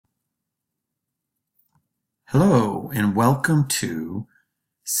Hello and welcome to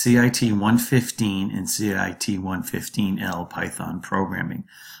CIT 115 and CIT 115L Python programming.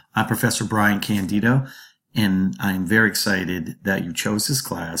 I'm Professor Brian Candido, and I'm very excited that you chose this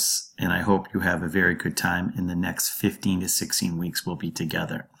class, and I hope you have a very good time in the next 15 to 16 weeks we'll be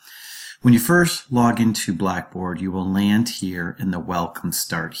together. When you first log into Blackboard, you will land here in the Welcome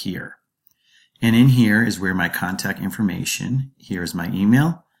Start Here. And in here is where my contact information, here's my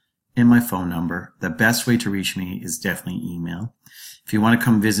email, and my phone number. The best way to reach me is definitely email. If you want to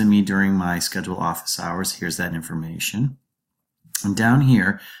come visit me during my scheduled office hours, here's that information. And down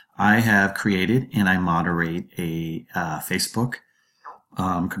here, I have created and I moderate a Facebook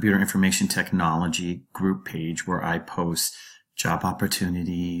Computer Information Technology group page where I post job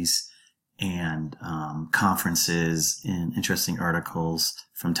opportunities and conferences and interesting articles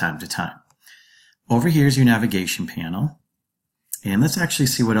from time to time. Over here is your navigation panel. And let's actually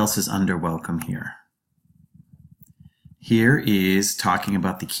see what else is under Welcome here. Here is talking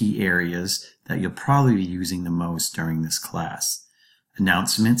about the key areas that you'll probably be using the most during this class.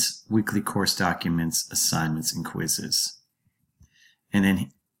 Announcements, weekly course documents, assignments, and quizzes. And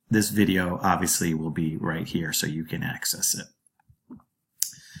then this video obviously will be right here so you can access it.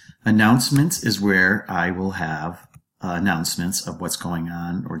 Announcements is where I will have announcements of what's going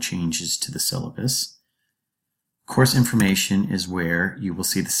on or changes to the syllabus. Course information is where you will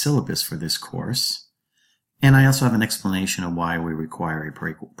see the syllabus for this course. And I also have an explanation of why we require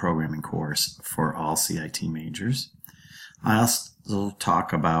a programming course for all CIT majors. I also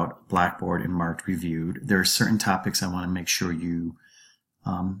talk about Blackboard and Marked Reviewed. There are certain topics I want to make sure you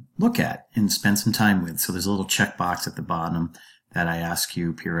look at and spend some time with. So there's a little checkbox at the bottom that I ask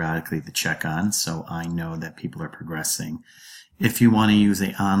you periodically to check on so I know that people are progressing. If you want to use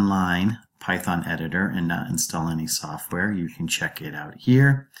an online Python editor and not install any software, you can check it out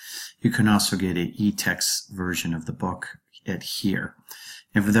here. You can also get an e-text version of the book at here.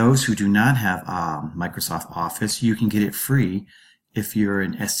 And for those who do not have Microsoft Office, you can get it free if you're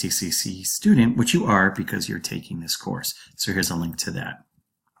an STCC student, which you are because you're taking this course. So here's a link to that.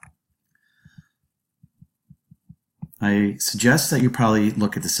 I suggest that you probably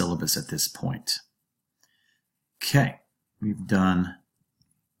look at the syllabus at this point. Okay, we've done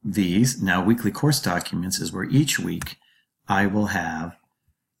these. Now, weekly course documents is where each week I will have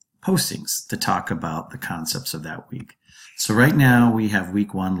postings to talk about the concepts of that week. So right now we have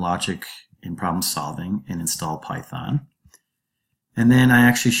week 1, logic and problem solving and install Python. And then I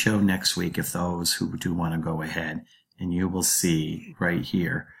actually show next week if those who do want to go ahead, and you will see right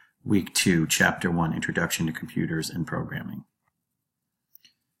here, week 2, chapter 1, introduction to computers and programming.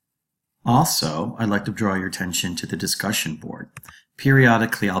 Also, I'd like to draw your attention to the discussion board.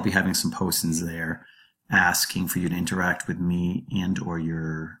 Periodically, I'll be having some postings there asking for you to interact with me and or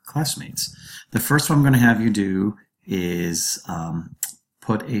your classmates. The first one I'm going to have you do is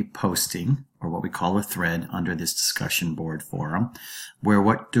put a posting, or what we call a thread, under this discussion board forum, where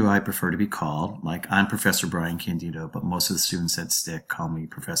what do I prefer to be called? Like, I'm Professor Brian Candido, but most of the students at STIC call me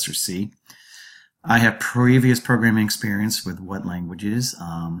Professor C. I have previous programming experience with what languages?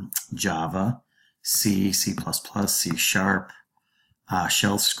 Java, C, C++, C#,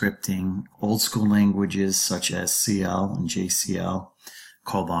 shell scripting, old school languages such as CL and JCL,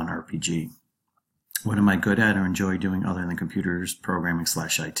 COBOL and RPG. What am I good at or enjoy doing other than computers, programming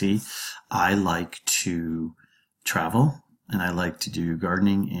 /IT? I like to travel, and I like to do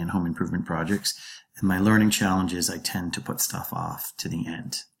gardening and home improvement projects. And my learning challenges, I tend to put stuff off to the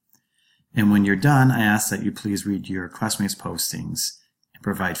end. And when you're done, I ask that you please read your classmates' postings and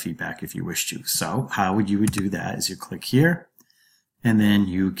provide feedback if you wish to. So how you would do that is you click here, and then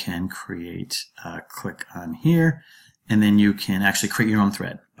you can create, click on here, and then you can actually create your own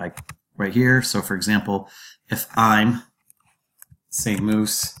thread, like right here. So for example, if I'm, say,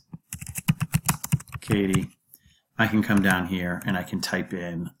 Moose, Katie, I can come down here and I can type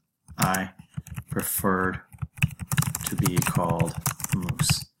in, I preferred to be called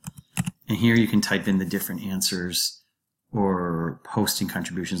Moose. And here you can type in the different answers or posting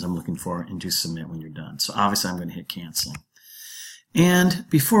contributions I'm looking for and do submit when you're done. So obviously I'm going to hit cancel. And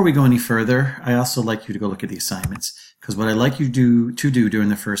before we go any further, I also like you to go look at the assignments, because what I like you to do during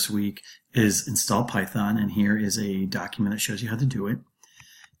the first week is install Python, and here is a document that shows you how to do it.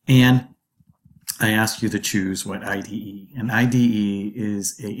 And I ask you to choose what IDE. And IDE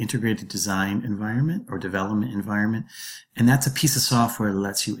is an integrated design environment or development environment, and that's a piece of software that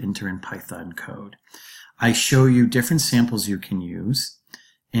lets you enter in Python code. I show you different samples you can use,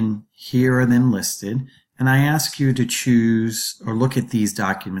 and here are them listed. And I ask you to choose or look at these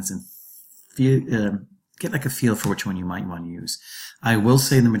documents and get like a feel for which one you might want to use. I will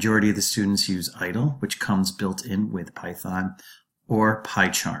say the majority of the students use idle, which comes built in with Python, or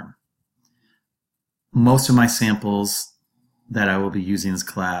PyCharm. Most of my samples that I will be using in this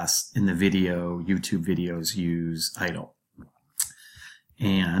class in the YouTube videos use idle.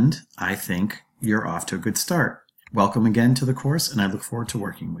 And I think you're off to a good start. Welcome again to the course, and I look forward to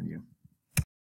working with you.